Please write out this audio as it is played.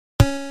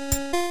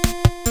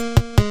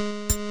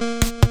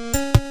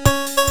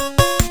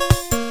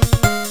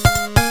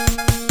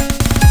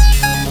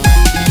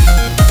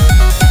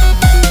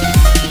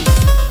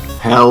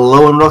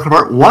Hello and welcome to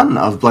part 1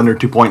 of Blender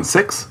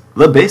 2.6,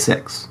 The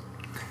Basics.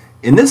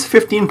 In this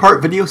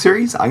 15-part video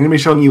series, I'm going to be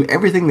showing you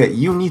everything that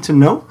you need to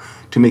know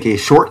to make a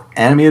short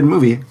animated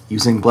movie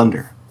using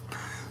Blender.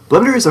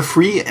 Blender is a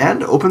free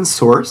and open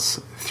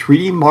source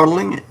 3D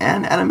modeling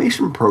and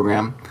animation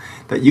program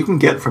that you can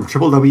get from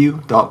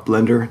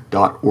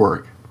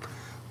www.blender.org.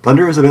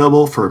 Blender is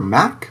available for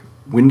Mac,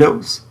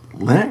 Windows,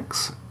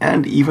 Linux,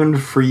 and even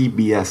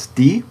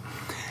FreeBSD.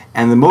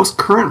 And the most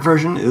current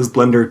version is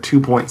Blender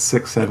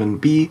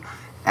 2.67b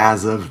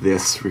as of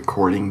this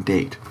recording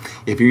date.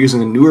 If you're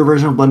using a newer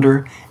version of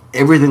Blender,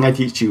 everything I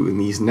teach you in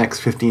these next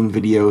 15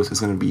 videos is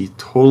going to be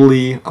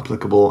totally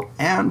applicable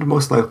and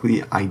most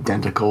likely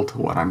identical to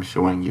what I'm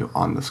showing you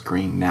on the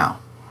screen now.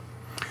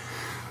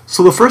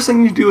 So the first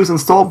thing you do is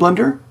install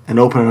Blender and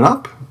open it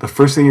up. The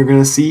first thing you're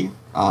going to see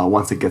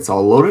once it gets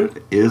all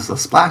loaded is a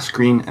splash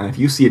screen, and if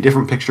you see a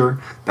different picture,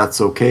 that's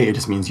okay. It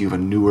just means you have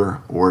a newer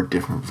or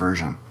different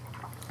version.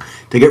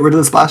 To get rid of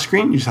the splash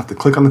screen, you just have to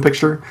click on the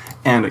picture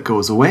and it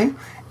goes away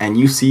and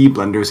you see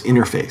Blender's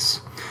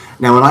interface.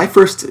 Now when I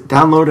first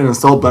downloaded and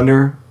installed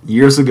Blender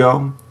years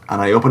ago and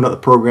I opened up the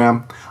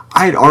program,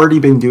 I had already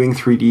been doing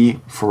 3D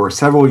for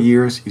several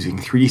years using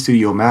 3D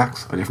Studio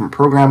Max, a different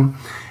program,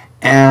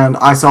 and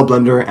I saw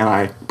Blender and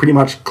I pretty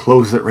much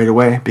closed it right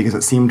away because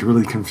it seemed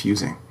really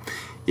confusing.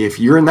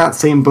 If you're in that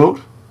same boat,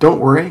 don't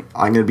worry,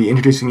 I'm going to be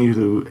introducing you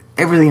to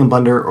everything in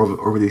Blender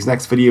over these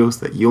next videos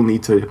that you'll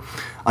need to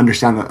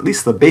understand at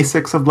least the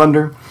basics of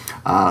Blender,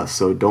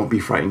 so don't be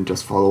frightened,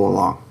 just follow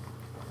along.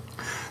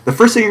 The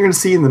first thing you're going to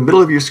see in the middle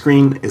of your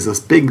screen is this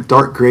big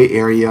dark gray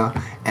area,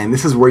 and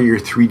this is where your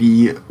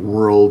 3D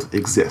world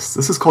exists.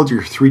 This is called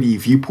your 3D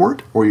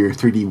viewport or your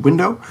 3D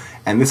window,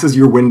 and this is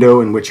your window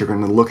in which you're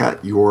going to look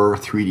at your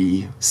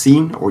 3D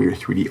scene or your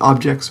 3D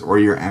objects or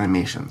your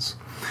animations.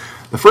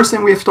 The first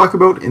thing we have to talk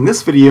about in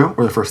this video,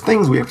 or the first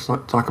things we have to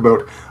talk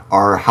about,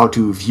 are how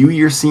to view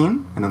your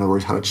scene. In other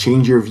words, how to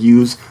change your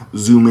views,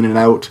 zoom in and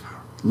out,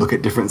 look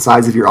at different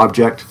sides of your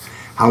object,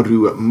 how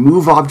to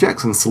move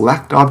objects and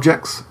select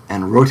objects,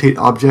 and rotate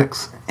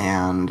objects,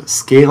 and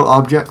scale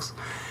objects.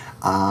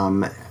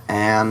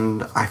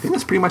 And I think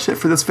that's pretty much it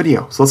for this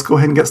video. So let's go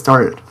ahead and get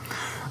started.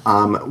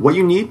 What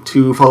you need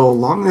to follow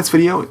along in this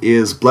video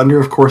is Blender,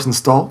 of course,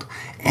 installed,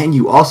 and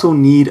you also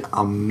need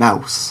a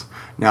mouse.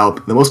 Now,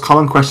 the most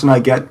common question I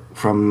get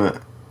from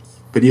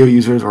video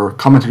users or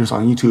commenters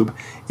on YouTube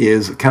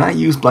is, can I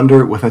use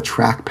Blender with a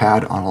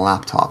trackpad on a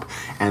laptop?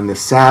 And the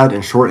sad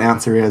and short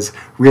answer is,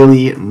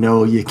 really,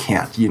 no, you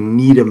can't. You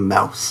need a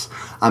mouse.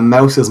 A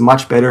mouse is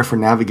much better for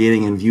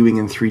navigating and viewing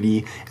in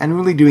 3D and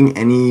really doing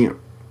any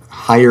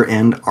higher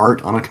end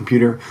art on a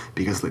computer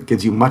because it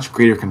gives you much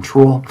greater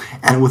control.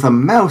 And with a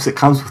mouse, it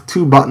comes with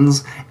 2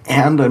 buttons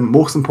and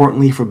most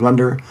importantly for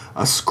Blender,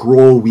 a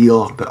scroll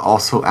wheel that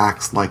also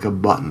acts like a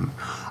button.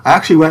 I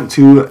actually went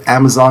to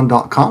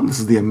Amazon.com, this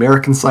is the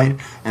American site,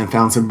 and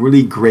found some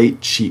really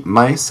great cheap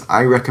mice.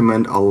 I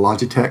recommend a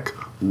Logitech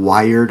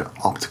wired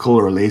optical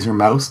or laser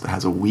mouse that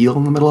has a wheel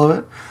in the middle of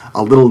it.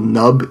 A little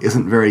nub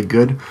isn't very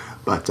good,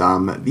 but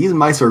these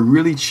mice are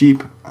really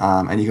cheap,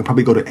 and you can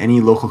probably go to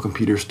any local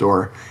computer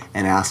store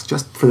and ask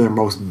just for their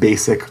most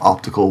basic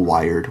optical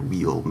wired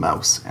wheel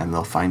mouse, and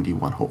they'll find you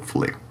one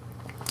hopefully.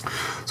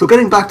 So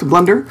getting back to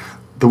Blender,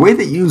 the way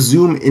that you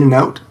zoom in and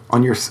out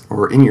on your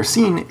in your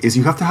scene is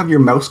you have to have your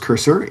mouse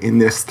cursor in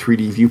this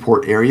 3D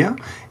viewport area,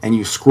 and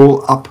you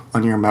scroll up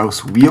on your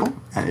mouse wheel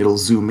and it'll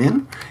zoom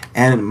in,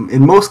 and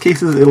in most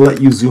cases it'll let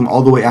you zoom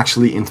all the way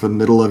actually into the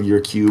middle of your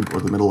cube or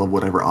the middle of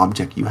whatever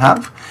object you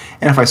have.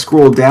 And if I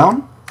scroll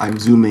down, I'm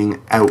zooming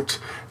out.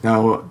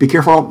 Now be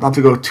careful not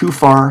to go too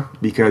far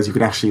because you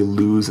can actually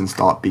lose and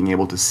stop being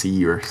able to see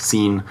your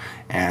scene,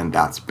 and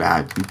that's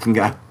bad. You can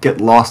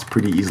get lost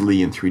pretty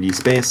easily in 3D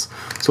space,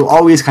 so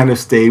always kind of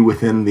stay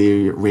within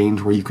the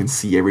range where you can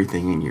see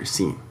everything in your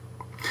scene.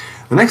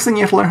 The next thing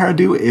you have to learn how to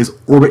do is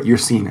orbit your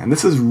scene, and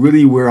this is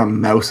really where a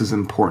mouse is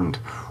important.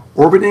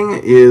 Orbiting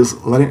is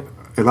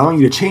allowing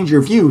you to change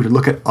your view to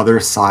look at other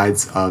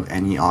sides of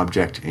any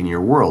object in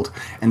your world.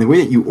 And the way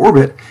that you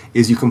orbit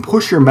is you can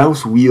push your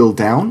mouse wheel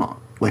down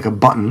like a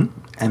button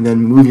and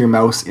then move your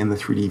mouse in the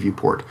 3D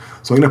viewport.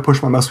 So I'm going to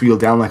push my mouse wheel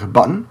down like a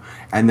button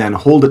and then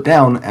hold it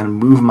down and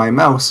move my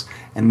mouse,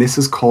 and this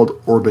is called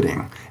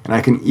orbiting. And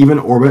I can even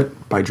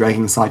orbit by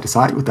dragging side to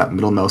side with that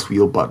middle mouse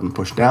wheel button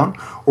pushed down,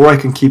 or I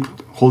can keep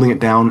holding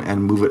it down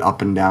and move it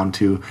up and down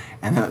too,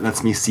 and that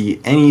lets me see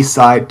any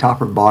side,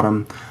 top or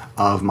bottom,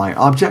 of my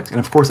object. And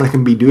of course I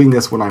can be doing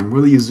this when I'm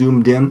really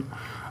zoomed in,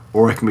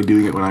 or I can be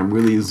doing it when I'm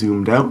really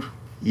zoomed out.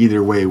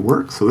 Either way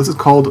works. So this is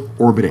called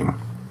orbiting.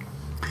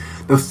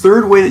 The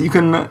third way that you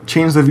can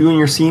change the view in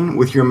your scene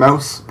with your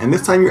mouse, and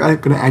this time you're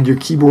going to add your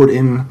keyboard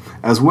in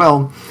as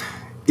well.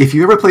 If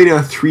you ever played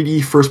a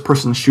 3D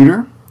first-person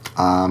shooter,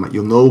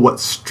 you'll know what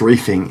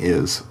strafing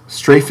is.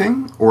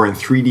 Strafing, or in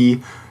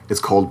 3D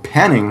it's called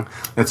panning,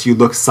 lets you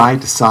look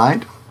side to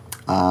side,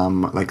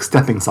 like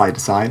stepping side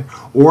to side,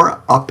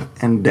 or up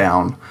and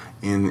down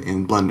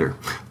in Blender.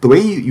 The way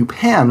you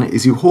pan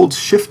is you hold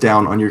shift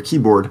down on your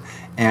keyboard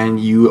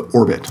and you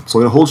orbit. So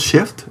I'm going to hold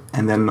shift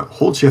and then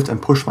hold shift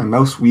and push my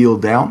mouse wheel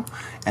down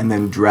and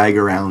then drag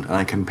around, and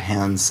I can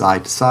pan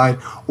side to side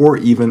or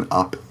even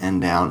up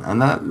and down,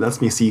 and that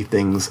lets me see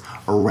things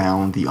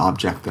around the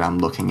object that I'm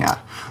looking at.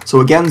 So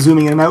again,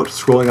 zooming in and out,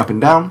 scrolling up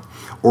and down.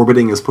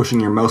 Orbiting is pushing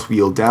your mouse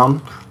wheel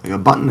down like a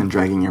button and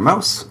dragging your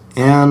mouse,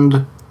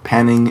 and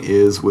panning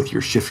is with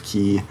your shift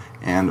key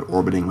and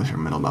orbiting with your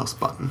middle mouse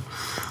button.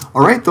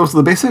 Alright, those are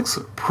the basics.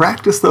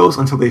 Practice those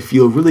until they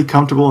feel really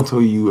comfortable,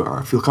 until you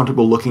feel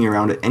comfortable looking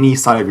around at any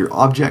side of your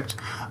object.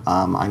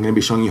 I'm going to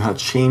be showing you how to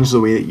change the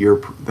way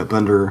that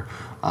Blender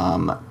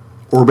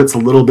orbits a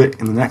little bit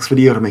in the next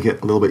video to make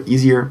it a little bit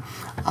easier,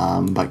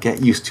 but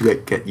get used to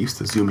it, get used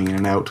to zooming in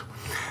and out.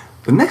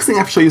 The next thing I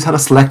have to show you is how to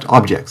select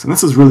objects, and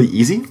this is really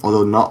easy,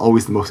 although not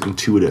always the most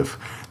intuitive.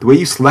 The way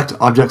you select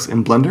objects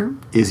in Blender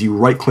is you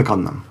right-click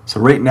on them. So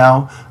right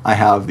now I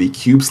have the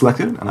cube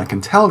selected, and I can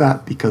tell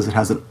that because it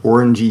has an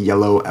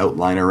orangey-yellow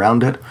outline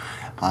around it.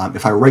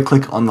 If I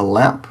right-click on the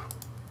lamp,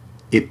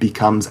 it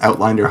becomes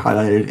outlined or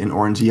highlighted in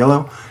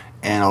orangey-yellow,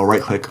 and I'll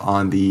right-click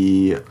on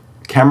the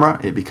camera,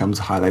 it becomes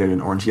highlighted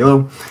in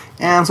orangey-yellow,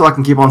 and so I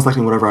can keep on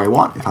selecting whatever I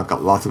want. If I've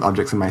got lots of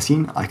objects in my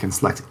scene, I can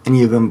select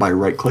any of them by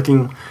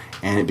right-clicking,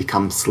 and it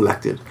becomes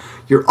selected.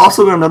 You're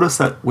also going to notice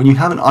that when you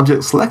have an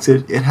object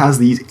selected, it has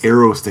these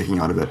arrows sticking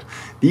out of it.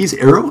 These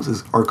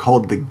arrows are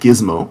called the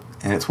Gizmo,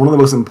 and it's one of the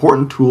most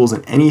important tools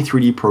in any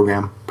 3D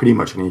program, pretty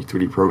much any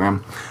 3D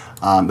program,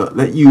 that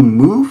let you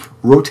move,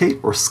 rotate,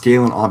 or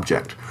scale an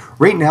object.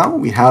 Right now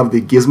we have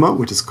the Gizmo,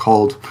 which is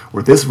called,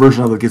 or this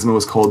version of the Gizmo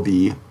is called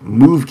the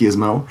Move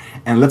Gizmo,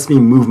 and lets me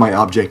move my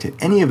object at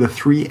any of the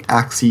 3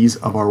 axes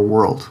of our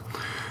world.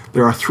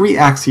 There are 3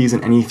 axes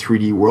in any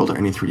 3D world or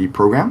any 3D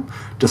program.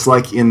 Just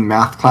like in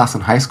math class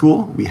in high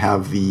school, we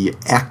have the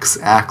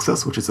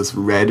x-axis, which is this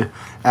red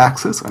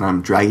axis, and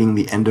I'm dragging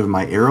the end of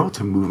my arrow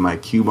to move my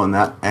cube on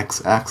that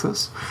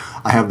x-axis.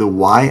 I have the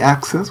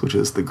y-axis, which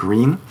is the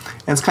green,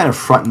 and it's kind of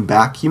front and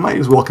back. You might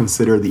as well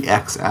consider the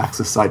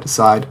x-axis side to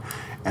side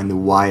and the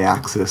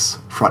y-axis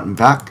front and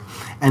back.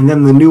 And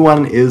then the new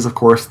one is, of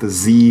course, the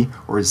z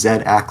or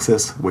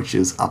z-axis, which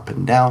is up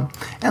and down.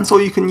 And so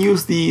you can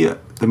use the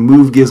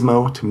Move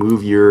Gizmo to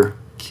move your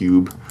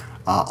cube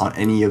on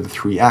any of the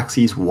 3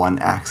 axes, 1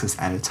 axis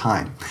at a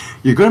time.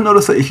 You're going to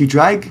notice that if you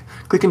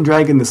click and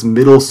drag in this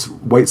middle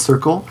white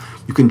circle,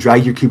 you can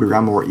drag your cube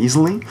around more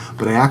easily,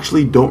 but I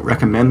actually don't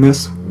recommend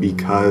this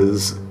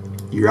because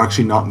you're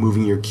actually not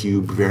moving your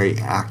cube very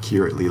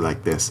accurately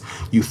like this.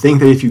 You think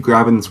that if you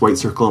grab in this white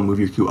circle and move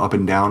your cube up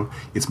and down,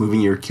 it's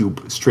moving your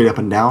cube straight up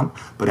and down,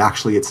 but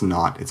actually it's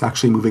not. It's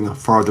actually moving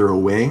farther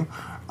away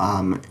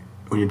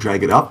when you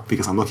drag it up,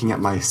 because I'm looking at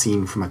my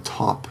scene from a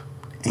top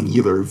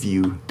angular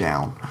view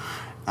down.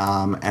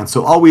 And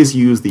so always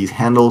use these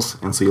handles,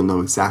 and so you'll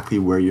know exactly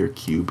where your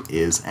cube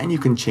is, and you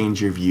can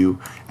change your view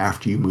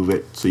after you move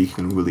it so you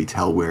can really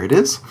tell where it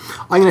is.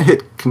 I'm going to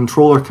hit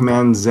Control or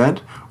Command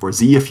Z or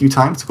Z a few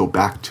times to go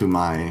back to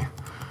my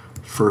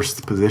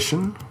first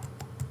position.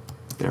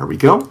 There we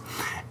go.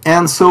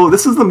 And so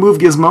this is the Move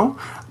Gizmo,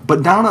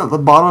 but down at the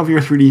bottom of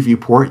your 3D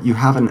viewport you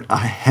have a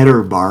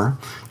header bar,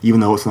 even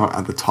though it's not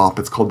at the top.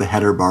 It's called the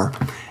header bar.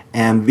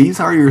 And these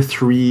are your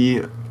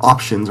 3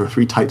 options or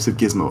 3 types of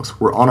gizmos.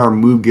 We're on our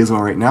Move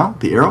Gizmo right now,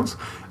 the arrows.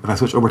 If I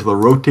switch over to the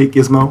Rotate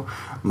Gizmo,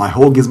 my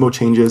whole gizmo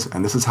changes,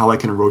 and this is how I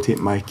can rotate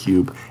my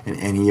cube in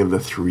any of the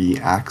 3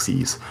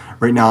 axes.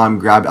 Right now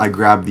I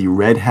grab the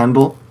red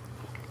handle,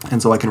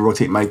 and so I can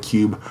rotate my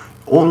cube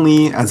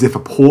only as if a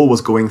pole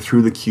was going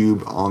through the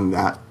cube on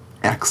that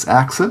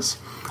x-axis.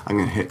 I'm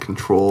going to hit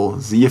Control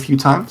Z a few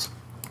times.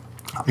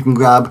 I can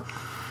grab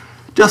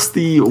just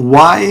the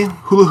Y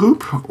hula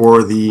hoop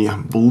or the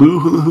blue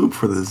hula hoop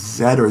for the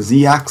Z or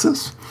Z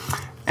axis.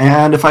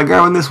 And if I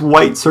grab in this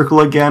white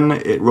circle again,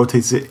 it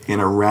rotates it in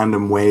a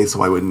random way,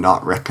 so I would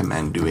not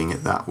recommend doing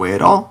it that way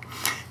at all.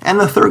 And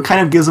the third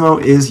kind of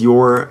gizmo is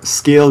your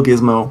scale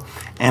gizmo.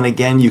 And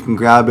again, you can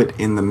grab it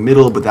in the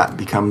middle, but that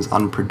becomes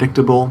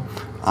unpredictable.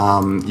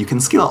 You can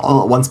scale it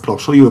all at once, but I'll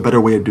show you a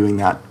better way of doing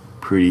that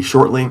pretty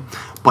shortly.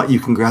 But you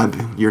can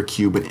grab your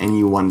cube in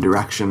any one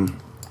direction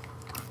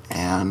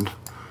and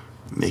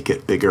make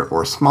it bigger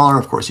or smaller.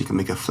 Of course, you can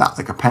make it flat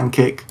like a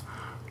pancake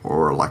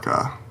or like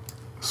a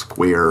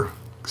square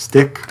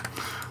stick,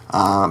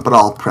 but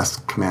I'll press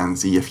Command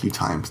Z a few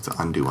times to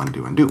undo,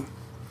 undo, undo.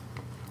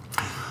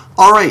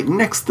 Alright,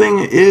 next thing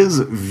is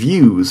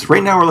views.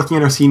 Right now we're looking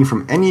at our scene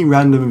from any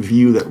random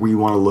view that we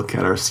want to look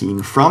at our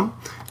scene from,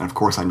 and of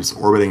course I'm just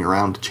orbiting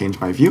around to change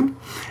my view.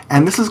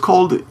 And this is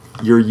called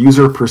your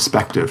user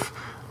perspective.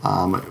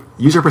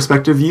 User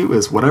perspective view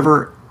is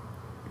whatever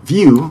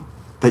view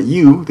that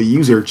you, the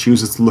user,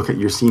 chooses to look at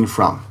your scene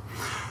from.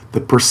 The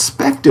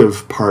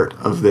perspective part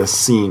of this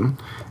scene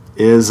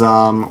is,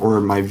 or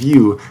my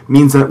view,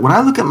 means that when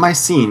I look at my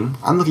scene,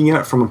 I'm looking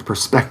at it from a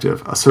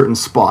perspective, a certain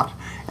spot.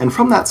 And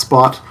from that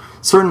spot,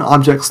 certain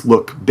objects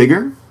look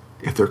bigger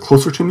if they're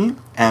closer to me,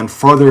 and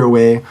farther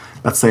away.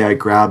 Let's say I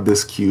grab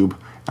this cube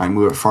and I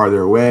move it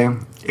farther away,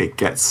 it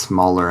gets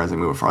smaller as I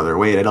move it farther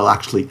away, and it'll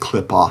actually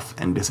clip off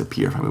and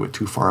disappear if I move it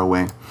too far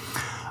away.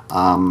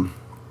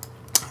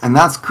 And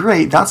that's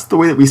great. That's the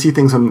way that we see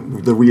things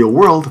in the real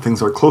world. If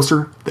things are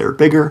closer, they're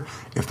bigger.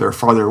 If they're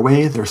farther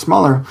away, they're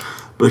smaller.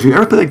 But if you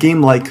ever played a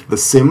game like The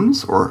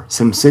Sims or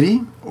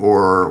SimCity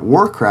or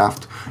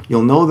Warcraft,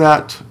 you'll know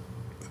that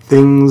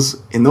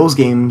things in those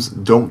games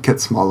don't get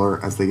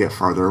smaller as they get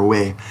farther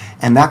away.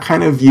 And that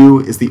kind of view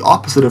is the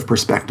opposite of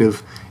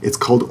perspective. It's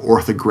called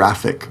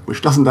orthographic,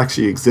 which doesn't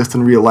actually exist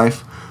in real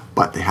life,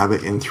 but they have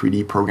it in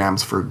 3D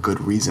programs for good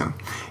reason.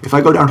 If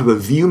I go down to the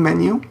View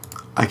menu,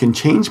 I can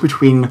change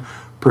between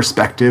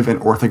perspective and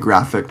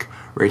orthographic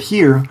right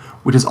here,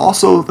 which is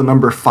also the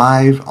number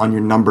 5 on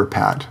your number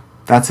pad.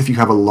 That's if you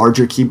have a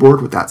larger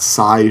keyboard with that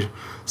side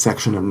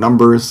section of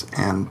numbers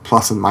and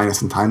plus and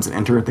minus and times and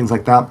enter and things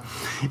like that.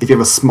 If you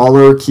have a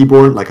smaller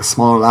keyboard, like a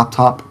smaller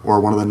laptop or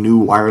one of the new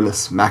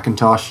wireless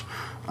Macintosh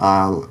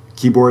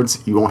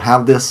keyboards, you won't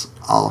have this.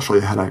 I'll show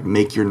you how to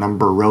make your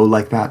number row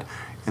like that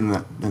in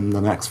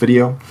the next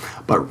video.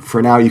 But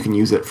for now, you can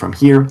use it from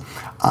here.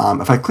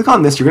 If I click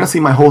on this, you're going to see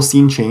my whole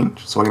scene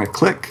change. So I'm going to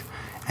click,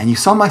 and you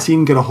saw my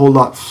scene get a whole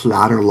lot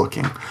flatter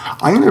looking.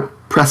 I'm going to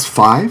press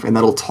 5, and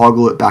that'll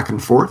toggle it back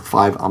and forth,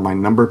 5 on my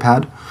number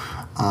pad.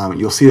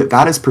 You'll see that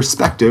that is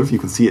perspective. You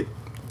can see it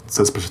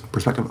says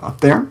perspective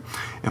up there.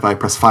 If I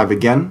press 5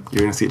 again,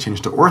 you're going to see it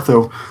change to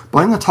ortho, but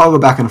I'm going to toggle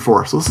back and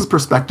forth. So this is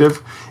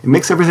perspective. It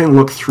makes everything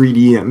look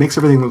 3D, and it makes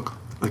everything look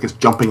like it's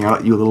jumping out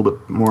at you a little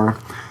bit more.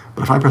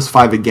 But if I press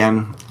 5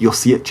 again, you'll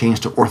see it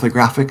change to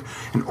orthographic.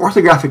 And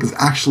orthographic is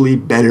actually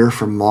better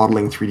for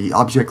modeling 3D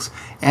objects,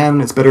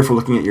 and it's better for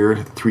looking at your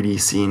 3D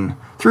scene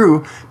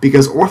through,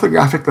 because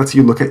orthographic lets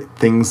you look at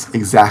things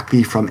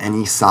exactly from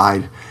any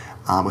side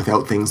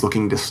without things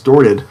looking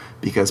distorted,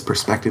 because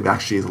perspective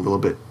actually is a little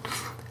bit,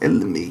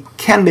 it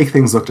can make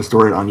things look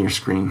distorted on your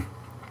screen.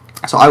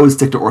 So I would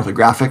stick to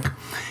orthographic.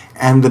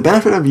 And the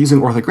benefit of using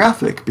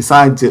orthographic,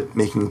 besides it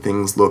making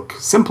things look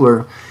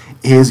simpler,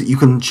 is you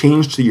can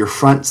change to your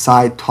front,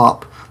 side,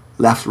 top,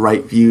 left,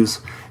 right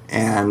views,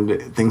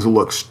 and things will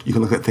look, you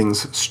can look at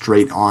things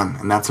straight on,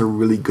 and that's a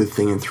really good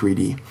thing in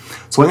 3D.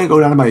 So I'm going to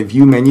go down to my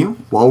View menu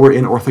while we're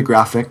in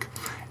orthographic,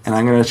 and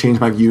I'm going to change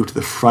my view to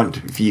the front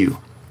view.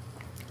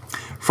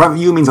 Front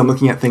view means I'm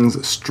looking at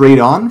things straight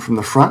on from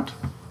the front,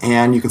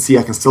 and you can see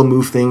I can still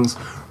move things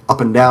up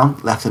and down,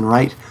 left and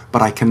right,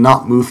 but I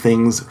cannot move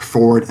things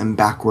forward and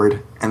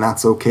backward, and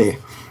that's okay.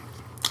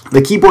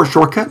 The keyboard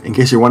shortcut, in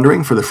case you're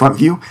wondering, for the front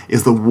view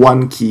is the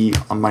 1 key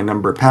on my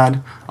number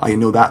pad. I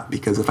know that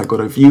because if I go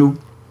to View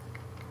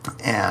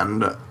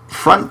and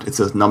Front, it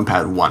says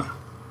numpad 1.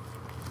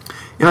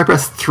 If I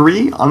press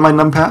 3 on my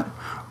numpad,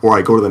 or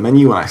I go to the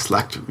menu and I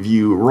select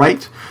View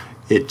Right,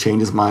 it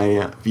changes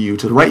my view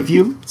to the right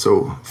view.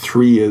 So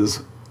 3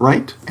 is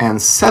right,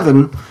 and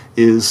 7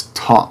 is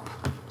top.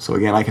 So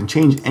again, I can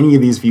change any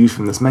of these views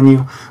from this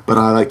menu, but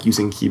I like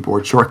using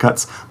keyboard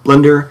shortcuts.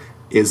 Blender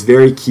is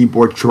very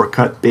keyboard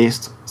shortcut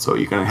based, so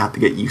you're going to have to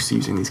get used to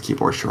using these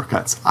keyboard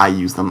shortcuts. I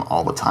use them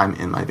all the time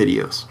in my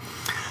videos.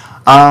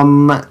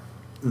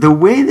 The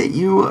way that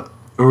you,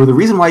 or the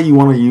reason why you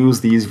want to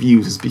use these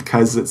views is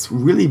because it's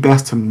really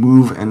best to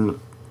move and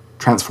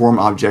transform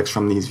objects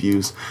from these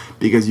views,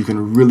 because you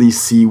can really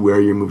see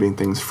where you're moving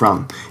things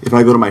from. If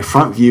I go to my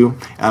front view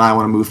and I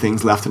want to move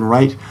things left and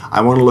right,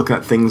 I want to look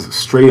at things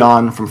straight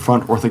on from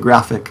front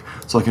orthographic,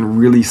 so I can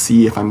really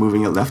see if I'm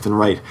moving it left and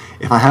right.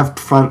 If I have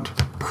front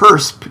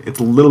persp,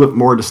 it's a little bit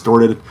more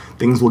distorted.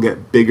 Things will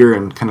get bigger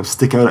and kind of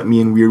stick out at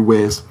me in weird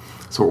ways,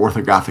 so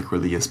orthographic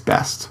really is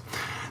best.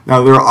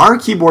 Now there are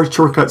keyboard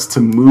shortcuts to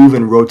move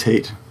and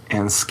rotate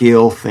and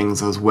scale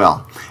things as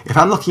well. If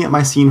I'm looking at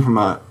my scene from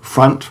a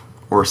front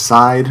or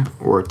side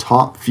or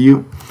top view,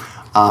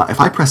 if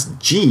I press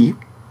G,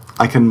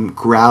 I can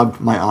grab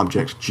my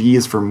object. G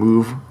is for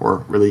move,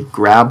 or really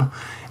grab.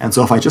 And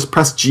so if I just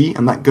press G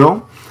and let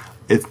go,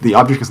 the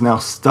object is now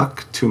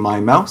stuck to my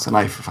mouse, and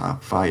if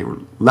I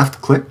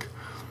left click,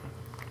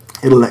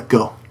 it'll let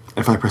go.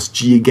 If I press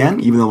G again,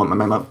 even though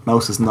my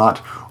mouse is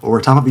not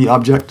over top of the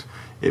object,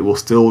 it will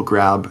still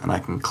grab, and I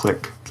can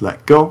click to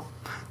let go.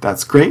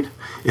 That's great.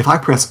 If I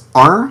press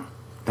R,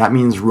 that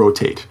means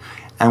rotate.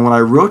 And when I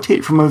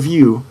rotate from a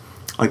view,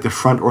 like the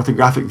front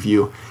orthographic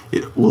view,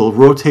 it will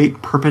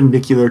rotate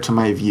perpendicular to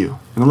my view.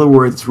 In other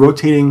words, it's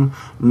rotating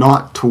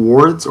not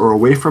towards or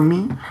away from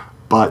me,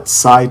 but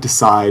side to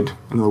side,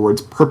 in other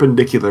words,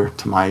 perpendicular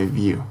to my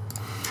view.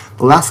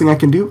 The last thing I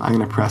can do, I'm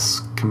going to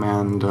press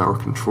Command or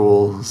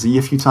Control Z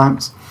a few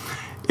times.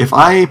 If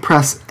I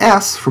press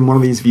S from one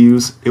of these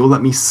views, it will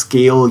let me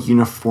scale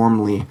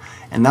uniformly,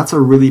 and that's a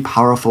really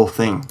powerful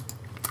thing.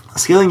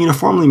 Scaling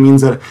uniformly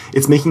means that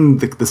it's making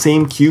the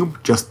same cube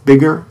just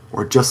bigger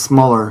or just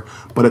smaller,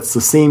 but it's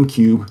the same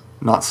cube,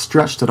 not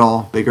stretched at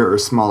all, bigger or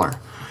smaller.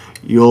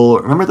 You'll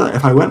remember that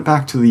if I went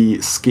back to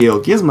the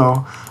scale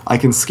gizmo, I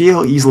can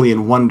scale easily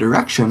in one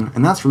direction,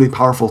 and that's really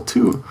powerful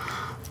too.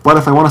 But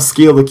if I want to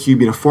scale the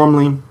cube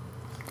uniformly,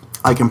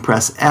 I can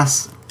press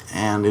S,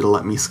 and it'll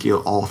let me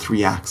scale all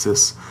 3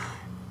 axes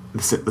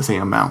the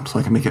same amount. So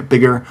I can make it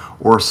bigger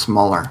or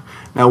smaller.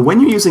 Now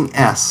when you're using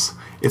S,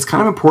 it's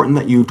kind of important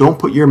that you don't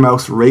put your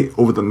mouse right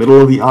over the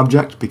middle of the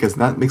object, because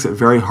that makes it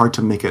very hard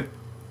to make it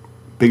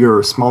bigger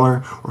or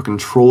smaller, or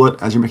control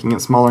it as you're making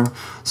it smaller.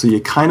 So you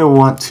kind of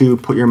want to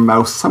put your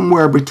mouse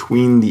somewhere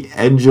between the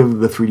edge of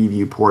the 3D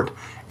viewport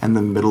and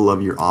the middle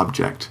of your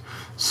object.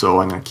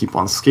 So I'm going to keep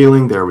on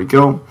scaling. There we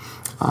go.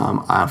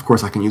 Of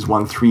course, I can use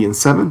 1, 3, and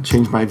 7,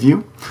 change my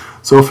view.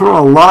 So I've thrown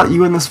a lot at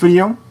you in this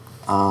video.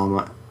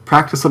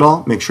 Practice it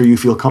all. Make sure you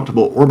feel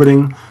comfortable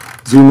orbiting,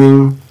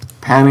 zooming,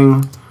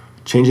 panning,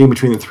 changing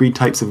between the 3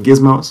 types of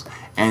gizmos.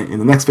 And in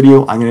the next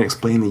video, I'm going to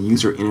explain the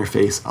user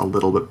interface a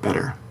little bit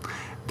better.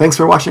 Thanks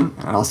for watching,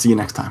 and I'll see you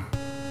next time.